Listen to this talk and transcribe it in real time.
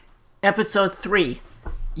Episode 3,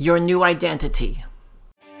 Your New Identity.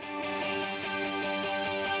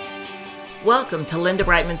 Welcome to Linda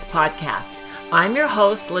Breitman's podcast. I'm your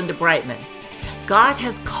host, Linda Breitman. God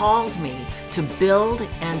has called me to build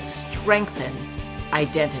and strengthen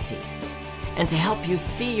identity and to help you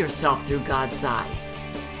see yourself through God's eyes.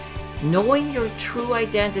 Knowing your true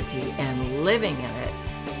identity and living in it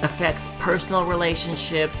affects personal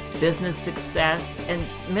relationships, business success, and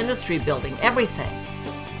ministry building, everything.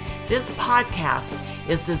 This podcast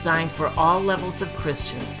is designed for all levels of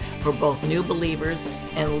Christians, for both new believers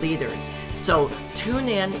and leaders. So tune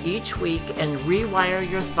in each week and rewire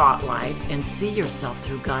your thought life and see yourself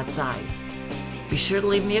through God's eyes. Be sure to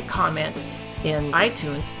leave me a comment in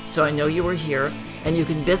iTunes so I know you were here, and you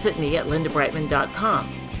can visit me at lindabrightman.com.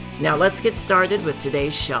 Now let's get started with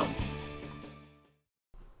today's show.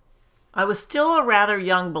 I was still a rather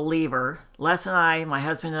young believer. Les and I, my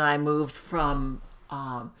husband and I, moved from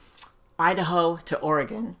Idaho to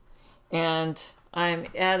Oregon, and I'm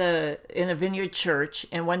in a vineyard church,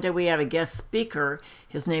 and one day we have a guest speaker.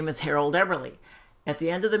 His name is Harold Everly. At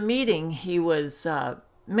the end of the meeting, he was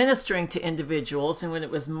ministering to individuals, and when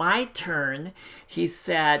it was my turn, he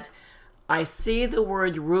said, "I see the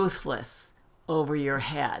word ruthless over your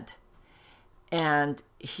head." And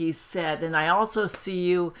he said, "And I also see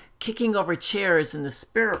you kicking over chairs in the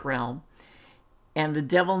spirit realm, and the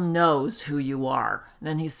devil knows who you are." And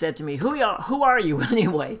then he said to me, who are you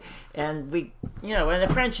anyway? And we, and a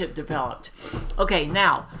friendship developed. Okay,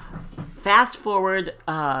 now, fast forward,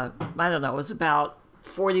 it was about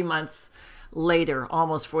 40 months later,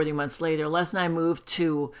 almost 40 months later, Les and I moved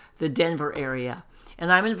to the Denver area.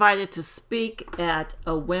 And I'm invited to speak at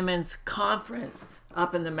a women's conference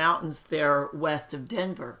up in the mountains there west of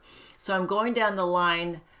Denver. So I'm going down the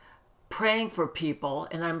line praying for people,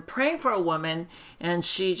 and I'm praying for a woman, and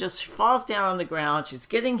she just falls down on the ground. She's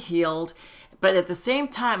getting healed, but at the same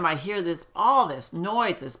time I hear all this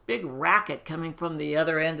noise, this big racket coming from the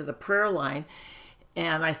other end of the prayer line,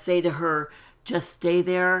 and I say to her, "Just stay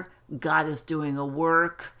there. God is doing a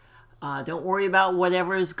work. Don't worry about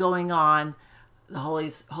whatever is going on. The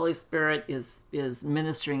Holy Spirit is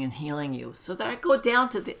ministering and healing you." So that I go down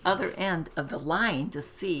to the other end of the line to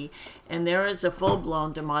see, and there is a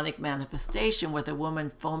full-blown demonic manifestation with a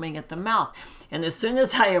woman foaming at the mouth. And as soon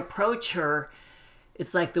as I approach her,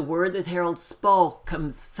 it's like the word that Harold spoke,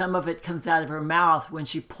 some of it comes out of her mouth when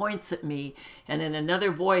she points at me, and then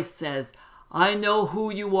another voice says, "I know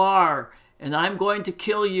who you are, and I'm going to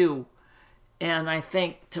kill you." And I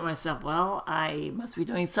think to myself, well, I must be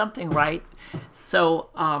doing something right.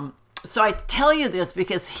 So I tell you this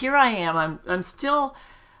because here I am. I'm still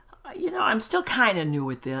kind of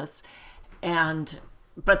new at this,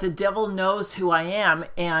 but the devil knows who I am,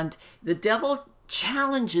 and the devil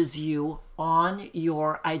challenges you on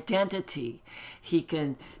your identity.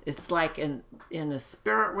 It's like in the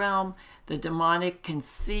spirit realm, the demonic can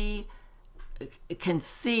see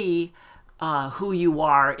who you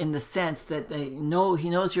are, in the sense that he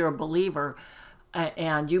knows you're a believer,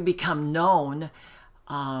 and you become known.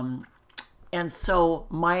 And so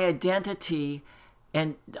my identity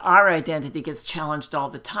and our identity gets challenged all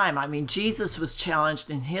the time. I mean, Jesus was challenged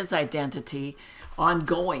in his identity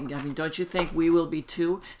ongoing. I mean, don't you think we will be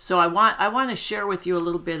too? So I want to share with you a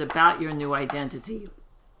little bit about your new identity.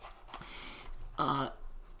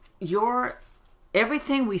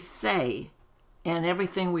 Everything we say and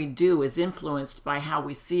everything we do is influenced by how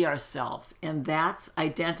we see ourselves. And that's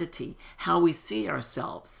identity, how we see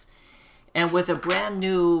ourselves. And with a brand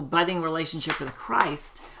new budding relationship with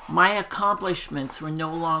Christ, my accomplishments were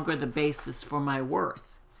no longer the basis for my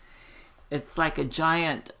worth. It's like a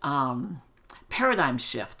giant paradigm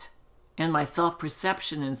shift, and my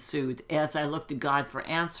self-perception ensued as I looked to God for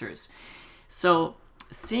answers. So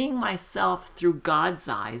seeing myself through God's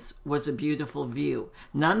eyes was a beautiful view.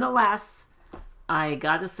 Nonetheless, I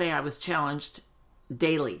got to say I was challenged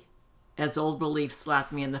daily as old beliefs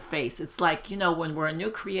slapped me in the face. It's like, when we're a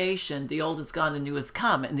new creation, the old is gone, the new has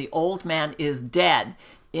come, and the old man is dead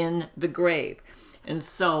in the grave. And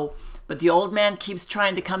so, but the old man keeps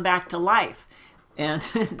trying to come back to life. And,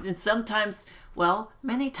 and sometimes,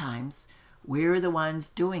 many times, we're the ones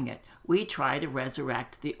doing it. We try to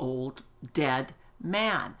resurrect the old dead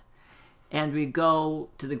man. And we go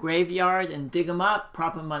to the graveyard and dig him up,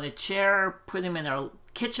 prop him on a chair, put him in our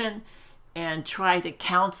kitchen, and try to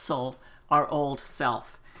counsel our old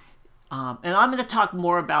self. And I'm going to talk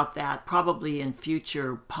more about that probably in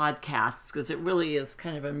future podcasts, because it really is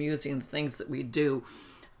kind of amusing, the things that we do.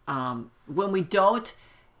 When we don't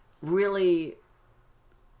really,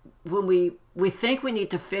 when we think we need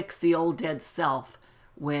to fix the old dead self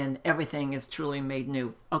when everything is truly made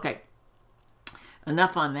new. Okay,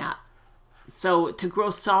 enough on that. So to grow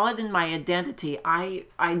solid in my identity, I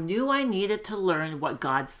knew I needed to learn what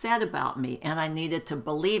God said about me, and I needed to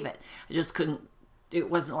believe it. I just couldn't, it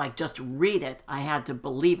wasn't like just read it. I had to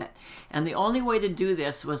believe it. And the only way to do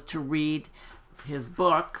this was to read his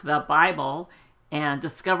book, the Bible, and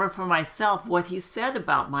discover for myself what he said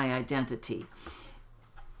about my identity.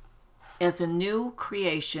 As a new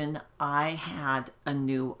creation, I had a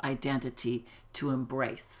new identity to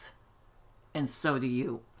embrace. And so do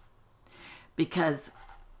you. Because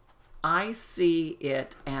I see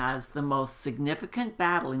it as the most significant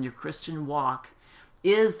battle in your Christian walk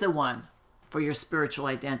is the one for your spiritual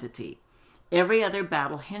identity. Every other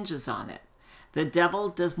battle hinges on it. The devil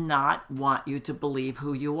does not want you to believe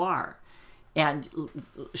who you are. And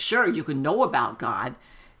sure, you can know about God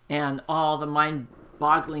and all the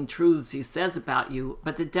mind-boggling truths he says about you,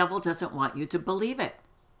 but the devil doesn't want you to believe it.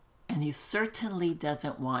 And he certainly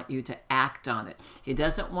doesn't want you to act on it. He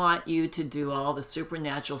doesn't want you to do all the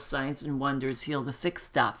supernatural signs and wonders, heal the sick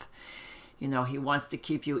stuff. He wants to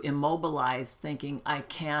keep you immobilized, thinking, I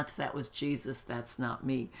can't, that was Jesus, that's not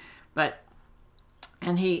me.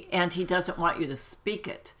 And he doesn't want you to speak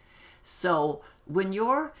it. So when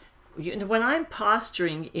I'm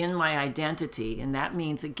posturing in my identity, and that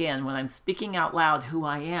means, again, when I'm speaking out loud who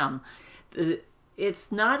I am, it's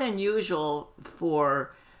not unusual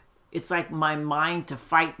it's like my mind to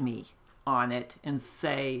fight me on it and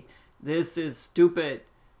say, this is stupid,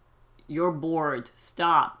 you're bored,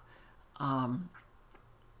 stop.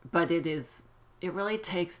 But it really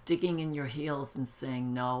takes digging in your heels and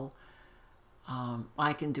saying, no,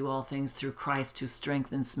 I can do all things through Christ who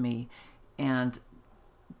strengthens me. And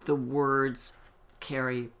the words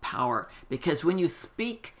carry power. Because when you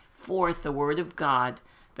speak forth the word of God,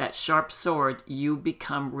 that sharp sword, you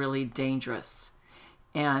become really dangerous.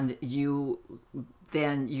 And you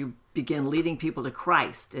begin leading people to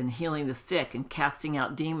Christ and healing the sick and casting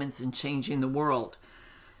out demons and changing the world.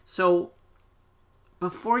 So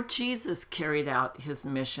before Jesus carried out his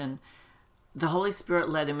mission, the Holy Spirit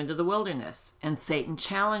led him into the wilderness, and Satan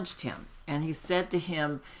challenged him. And he said to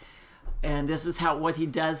him, and this is what he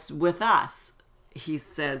does with us. He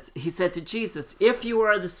said to Jesus, if you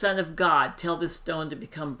are the Son of God, tell this stone to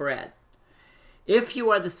become bread. If you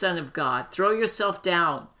are the Son of God, throw yourself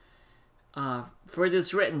down. For it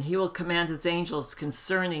is written, he will command his angels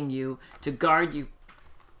concerning you to guard you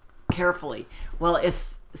carefully. Well,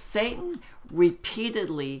 if Satan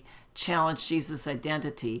repeatedly challenged Jesus'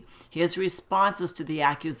 identity, his responses to the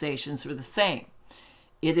accusations were the same.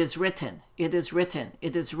 It is written, it is written,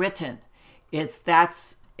 it is written. He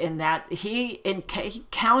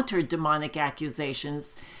countered demonic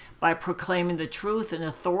accusations by proclaiming the truth and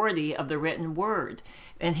authority of the written word.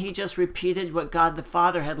 And he just repeated what God the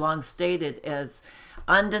Father had long stated as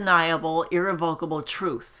undeniable, irrevocable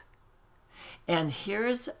truth. And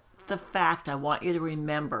here's the fact I want you to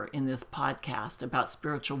remember in this podcast about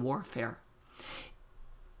spiritual warfare.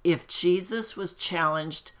 If Jesus was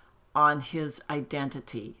challenged on his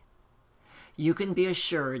identity, you can be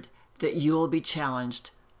assured that you'll be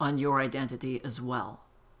challenged on your identity as well.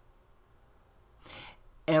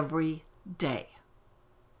 Every day.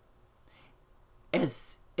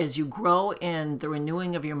 As you grow in the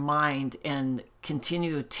renewing of your mind and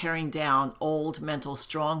continue tearing down old mental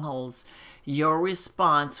strongholds, your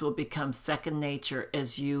response will become second nature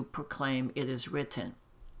as you proclaim it is written.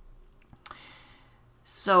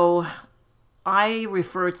 So I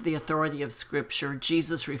refer to the authority of Scripture.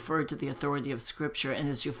 Jesus referred to the authority of Scripture. And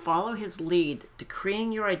as you follow his lead,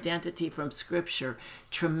 decreeing your identity from Scripture,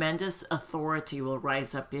 tremendous authority will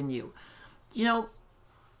rise up in you.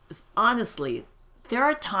 Honestly, there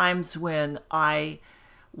are times when I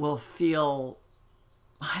will feel,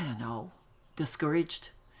 discouraged,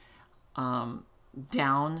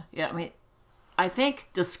 down. I think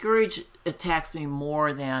discouraged attacks me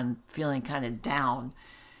more than feeling kind of down.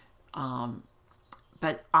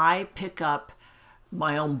 But I pick up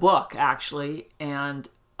my own book, actually, and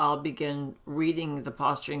I'll begin reading the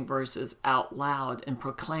posturing verses out loud and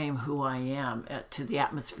proclaim who I am to the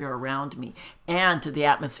atmosphere around me and to the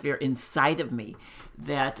atmosphere inside of me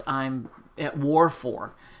that I'm at war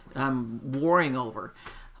for, I'm warring over.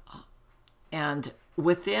 And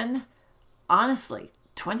within, honestly,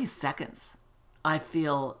 20 seconds, I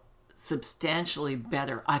feel substantially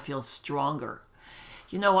better. I feel stronger.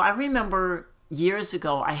 I remember years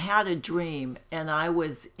ago, I had a dream, and I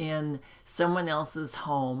was in someone else's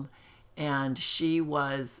home, and she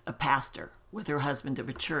was a pastor with her husband of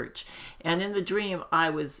a church. And in the dream, I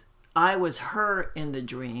was her in the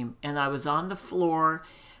dream, and I was on the floor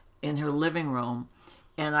in her living room,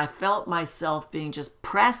 and I felt myself being just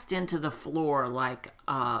pressed into the floor like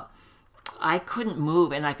I couldn't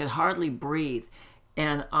move and I could hardly breathe.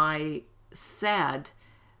 And I said,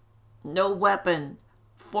 "No weapon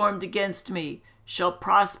formed against me shall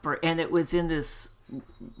prosper." And it was in this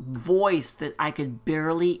voice that I could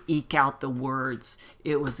barely eke out the words.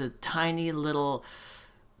 It was a tiny little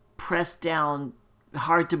pressed down,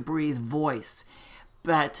 hard to breathe voice.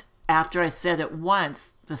 But after I said it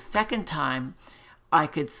once, the second time I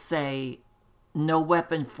could say, "No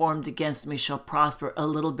weapon formed against me shall prosper," a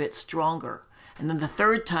little bit stronger. And then the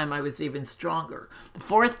third time I was even stronger. The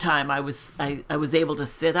fourth time I was able to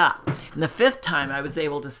sit up. And the fifth time I was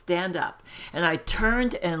able to stand up. And I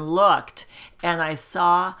turned and looked, and I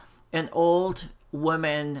saw an old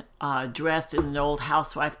woman dressed in an old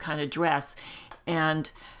housewife kind of dress. And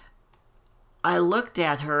I looked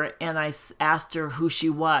at her and I asked her who she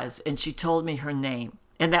was, and she told me her name.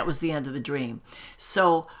 And that was the end of the dream.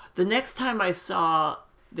 So the next time I saw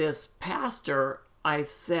this pastor, I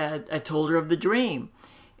told her of the dream,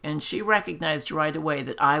 and she recognized right away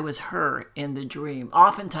that I was her in the dream.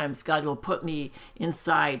 Oftentimes, God will put me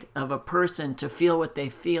inside of a person to feel what they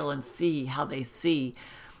feel and see how they see,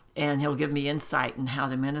 and he'll give me insight in how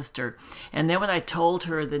to minister. And then when I told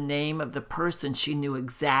her the name of the person, she knew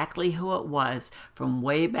exactly who it was from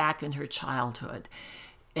way back in her childhood.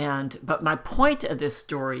 But my point of this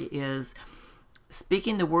story is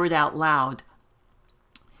speaking the word out loud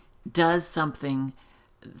does something.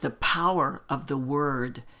 The power of the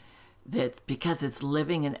word, that because it's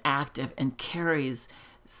living and active and carries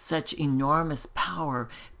such enormous power,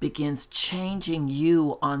 begins changing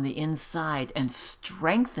you on the inside and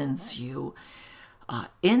strengthens you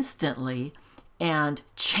instantly, and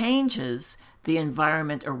changes the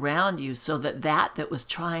environment around you, so that was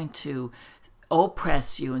trying to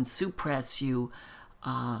oppress you and suppress you,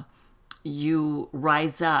 you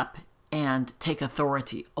rise up and take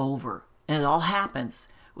authority over. And it all happens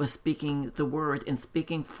with speaking the word and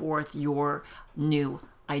speaking forth your new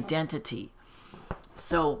identity.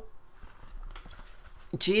 So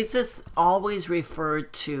Jesus always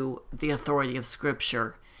referred to the authority of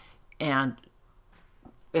Scripture. And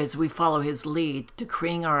as we follow his lead,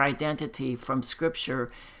 decreeing our identity from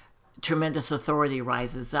Scripture, tremendous authority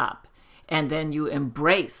rises up. And then you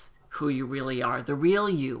embrace who you really are, the real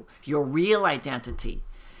you, your real identity.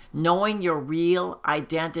 Knowing your real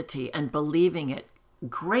identity and believing it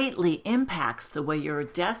greatly impacts the way your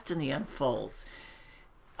destiny unfolds.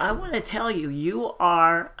 I want to tell you, you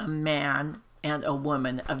are a man and a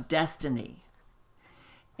woman of destiny.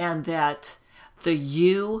 And that the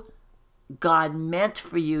you God meant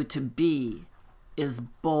for you to be is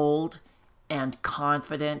bold and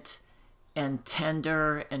confident and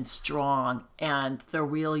tender and strong. And the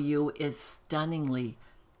real you is stunningly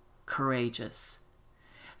courageous.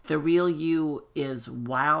 The real you is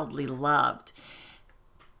wildly loved.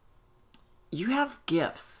 You have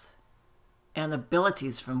gifts and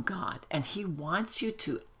abilities from God, and he wants you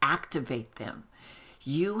to activate them.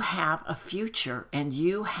 You have a future, and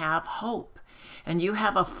you have hope, and you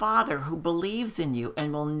have a Father who believes in you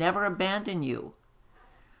and will never abandon you.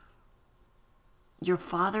 Your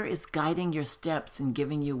Father is guiding your steps and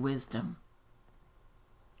giving you wisdom,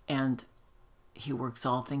 and he works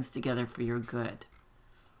all things together for your good.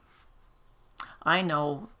 I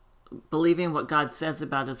know believing what God says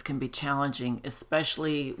about us can be challenging,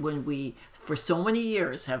 especially when we, for so many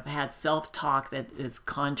years, have had self-talk that is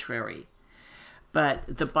contrary.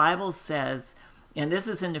 But the Bible says, and this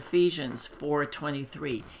is in Ephesians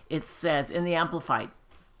 4:23, it says in the Amplified,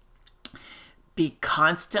 "Be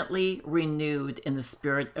constantly renewed in the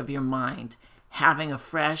spirit of your mind, having a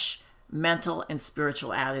fresh mental and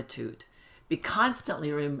spiritual attitude." Be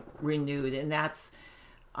constantly renewed, and that's,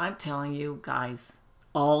 I'm telling you guys,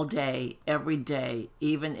 all day, every day,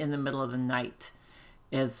 even in the middle of the night.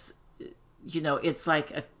 As you know, it's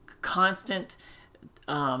like a constant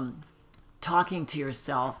talking to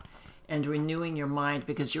yourself and renewing your mind,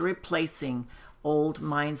 because you're replacing old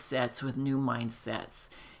mindsets with new mindsets.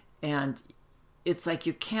 And it's like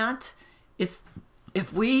you can't,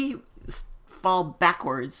 if we fall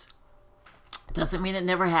backwards, doesn't mean it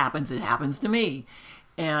never happens. It happens to me.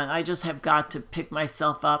 And I just have got to pick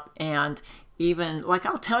myself up. And even, like,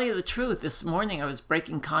 I'll tell you the truth, this morning I was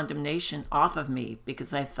breaking condemnation off of me,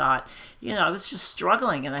 because I thought, I was just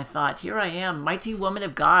struggling. And I thought, here I am, mighty woman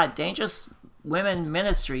of God, Dangerous Women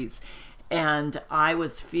Ministries. And I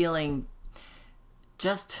was feeling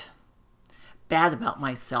just bad about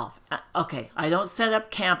myself. Okay, I don't set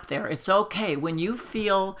up camp there. It's okay. When you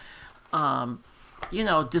feel,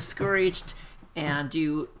 discouraged, and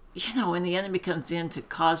you when the enemy comes in to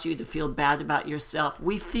cause you to feel bad about yourself,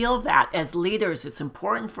 we feel that as leaders. It's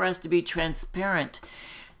important for us to be transparent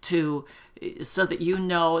so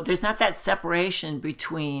that there's not that separation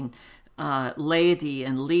between laity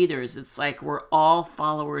and leaders. It's like we're all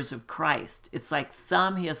followers of Christ. It's like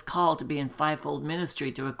some he has called to be in fivefold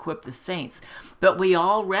ministry to equip the saints. But we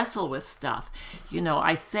all wrestle with stuff.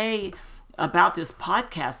 I say about this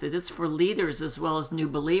podcast that it's for leaders as well as new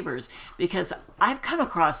believers, because I've come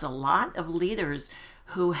across a lot of leaders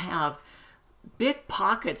who have big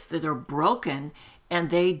pockets that are broken and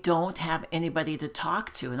they don't have anybody to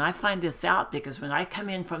talk to. And I find this out because when I come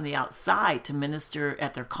in from the outside to minister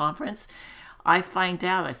at their conference, I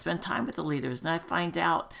spend time with the leaders and I find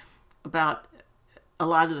out about a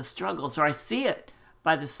lot of the struggles, or I see it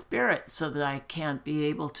by the Spirit so that I can be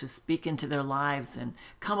able to speak into their lives and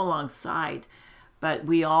come alongside. But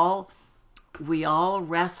we all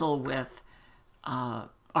wrestle with our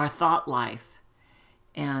thought life.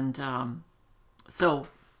 And so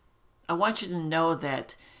I want you to know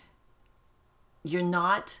that you're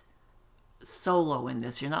not solo in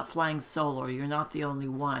this. You're not flying solo. You're not the only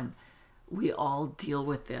one. We all deal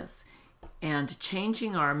with this. And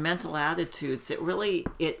changing our mental attitudes, it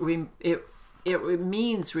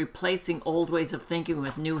means replacing old ways of thinking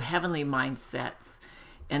with new heavenly mindsets.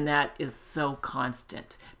 And that is so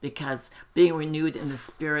constant, because being renewed in the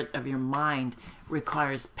spirit of your mind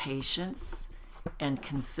requires patience and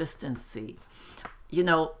consistency.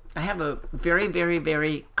 I have a very, very,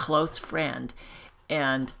 very close friend,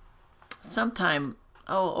 and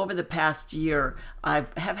over the past year, I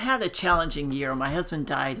have had a challenging year. My husband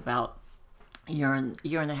died about a year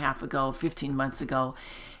and a half ago, 15 months ago.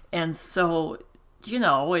 And so, I've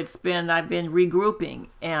been regrouping.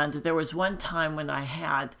 And there was one time when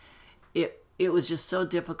it was just so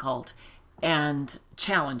difficult and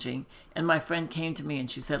challenging. And my friend came to me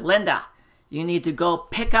and she said, "Linda, you need to go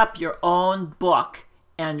pick up your own book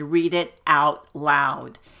and read it out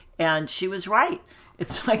loud." And she was right.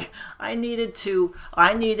 It's like I needed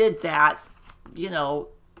that,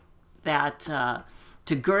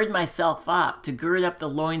 to gird myself up, to gird up the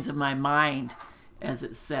loins of my mind, as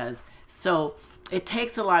it says. So it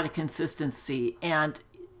takes a lot of consistency, and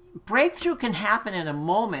breakthrough can happen in a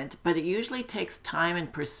moment, but it usually takes time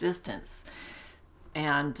and persistence.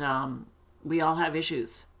 And we all have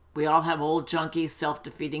issues. We all have old, junky,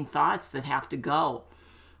 self-defeating thoughts that have to go.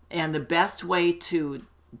 And the best way to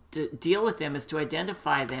deal with them is to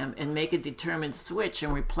identify them and make a determined switch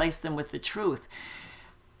and replace them with the truth.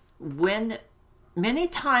 When many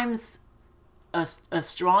times a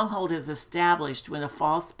stronghold is established when a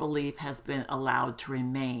false belief has been allowed to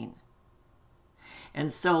remain.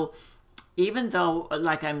 And so even though,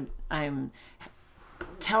 like I'm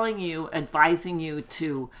telling you, advising you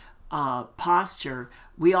to posture,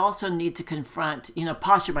 we also need to confront,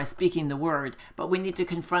 posture by speaking the word, but we need to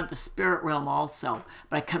confront the spirit realm also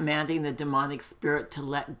by commanding the demonic spirit to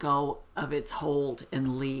let go of its hold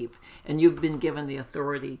and leave. And you've been given the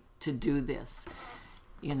authority to do this.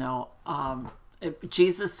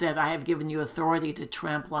 Jesus said, "I have given you authority to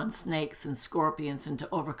trample on snakes and scorpions and to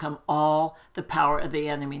overcome all the power of the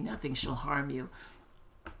enemy. Nothing shall harm you."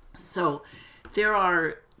 So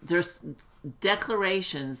there's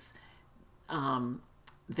declarations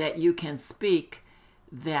that you can speak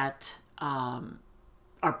that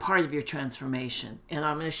are part of your transformation. And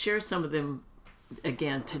I'm going to share some of them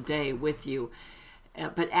again today with you.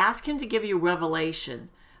 But ask him to give you revelation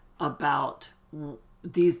about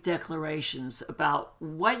these declarations, about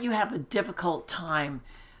what you have a difficult time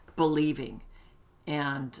believing.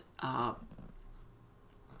 And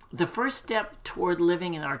the first step toward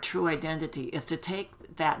living in our true identity is to take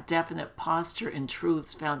that definite posture in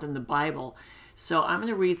truths found in the Bible. So I'm going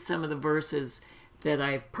to read some of the verses that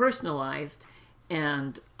I've personalized,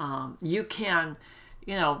 and you can,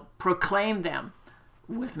 proclaim them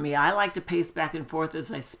with me. I like to pace back and forth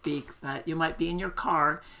as I speak, but you might be in your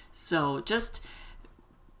car, so just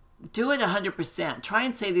do it 100%. Try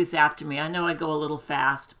and say these after me. I know I go a little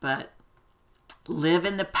fast, but live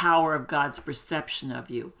in the power of God's perception of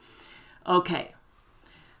you. Okay.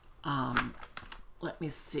 Let me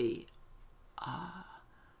see.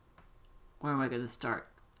 Where am I going to start?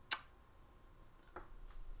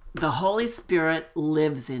 The Holy Spirit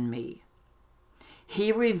lives in me.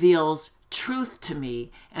 He reveals truth to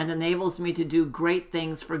me and enables me to do great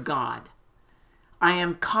things for God. I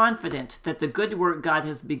am confident that the good work God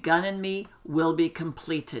has begun in me will be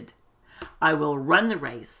completed. I will run the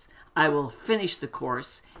race, I will finish the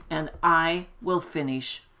course, and I will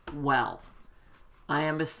finish well. I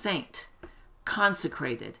am a saint,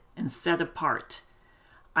 consecrated and set apart.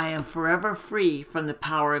 I am forever free from the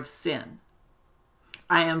power of sin.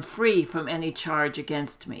 I am free from any charge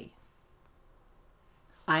against me.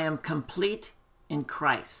 I am complete in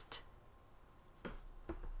Christ.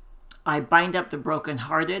 I bind up the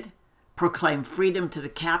brokenhearted, proclaim freedom to the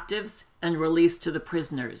captives, and release to the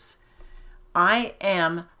prisoners. I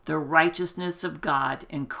am the righteousness of God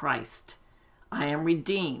in Christ. I am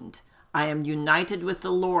redeemed. I am united with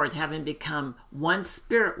the Lord, having become one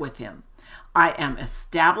spirit with him. I am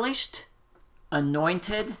established,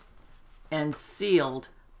 anointed, and sealed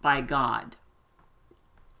by God.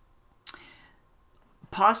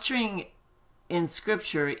 Posturing in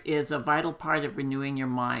Scripture is a vital part of renewing your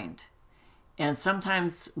mind. And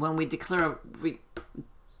sometimes when we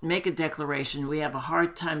make a declaration, we have a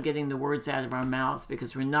hard time getting the words out of our mouths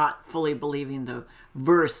because we're not fully believing the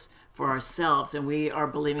verse for ourselves, and we are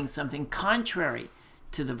believing something contrary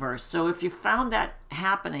to the verse. So if you found that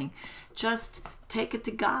happening, just take it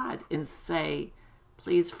to God and say,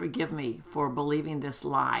 please forgive me for believing this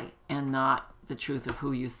lie and not the truth of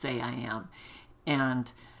who you say I am.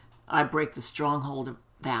 And I break the stronghold of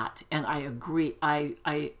that, and I agree. I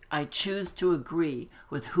choose to agree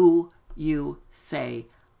with who you say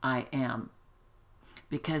I am.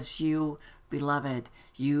 Because you, beloved,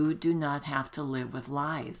 you do not have to live with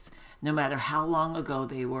lies, no matter how long ago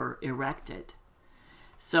they were erected.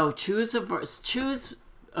 So choose a verse,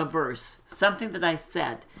 something that I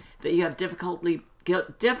said that you have difficulty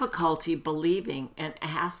believing, and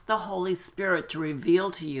ask the Holy Spirit to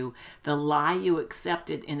reveal to you the lie you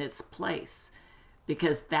accepted in its place,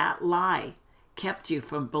 because that lie kept you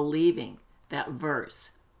from believing that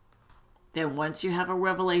verse. Then once you have a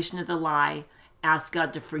revelation of the lie, ask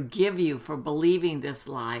God to forgive you for believing this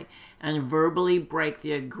lie and verbally break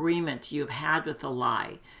the agreement you've had with the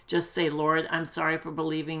lie. Just say, Lord, I'm sorry for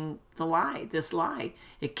believing the lie, this lie.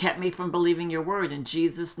 It kept me from believing your word. In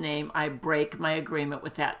Jesus' name, I break my agreement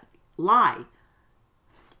with that lie.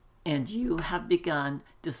 And you have begun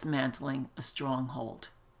dismantling a stronghold.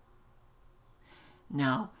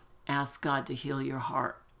 Now, ask God to heal your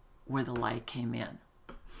heart where the lie came in.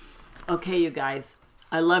 Okay, you guys,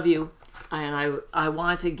 I love you. And I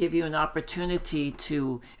want to give you an opportunity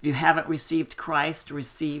to, if you haven't received Christ,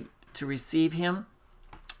 receive him,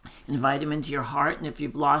 invite him into your heart. And if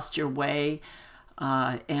you've lost your way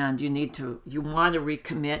and you want to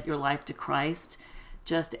recommit your life to Christ,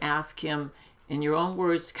 just ask him in your own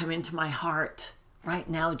words to come into my heart right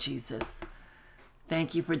now, Jesus.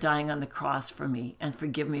 Thank you for dying on the cross for me and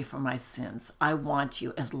forgive me for my sins. I want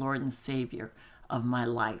you as Lord and Savior of my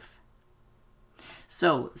life.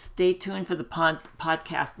 So stay tuned for the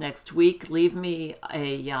podcast next week. Leave me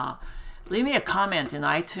a comment in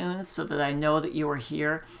iTunes so that I know that you are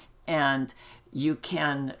here. And you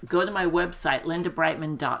can go to my website,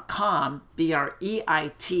 lindabreitman.com,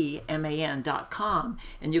 BREITMAN.com,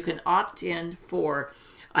 and you can opt in for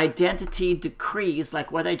identity decrees like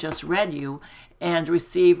what I just read you, and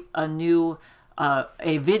receive a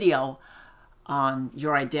video on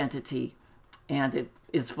your identity. And it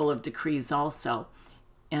is full of decrees also.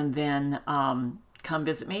 And then come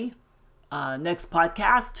visit me next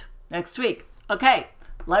podcast next week. Okay.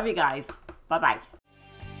 Love you guys. Bye-bye.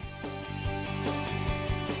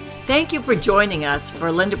 Thank you for joining us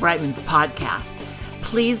for Linda Breitman's podcast.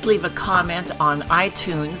 Please leave a comment on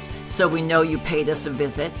iTunes so we know you paid us a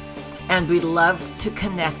visit. And we'd love to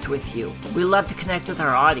connect with you. We love to connect with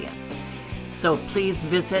our audience. So please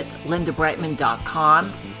visit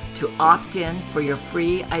lindabreitman.com to opt in for your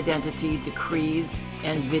free identity decrees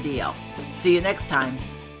and video. See you next time.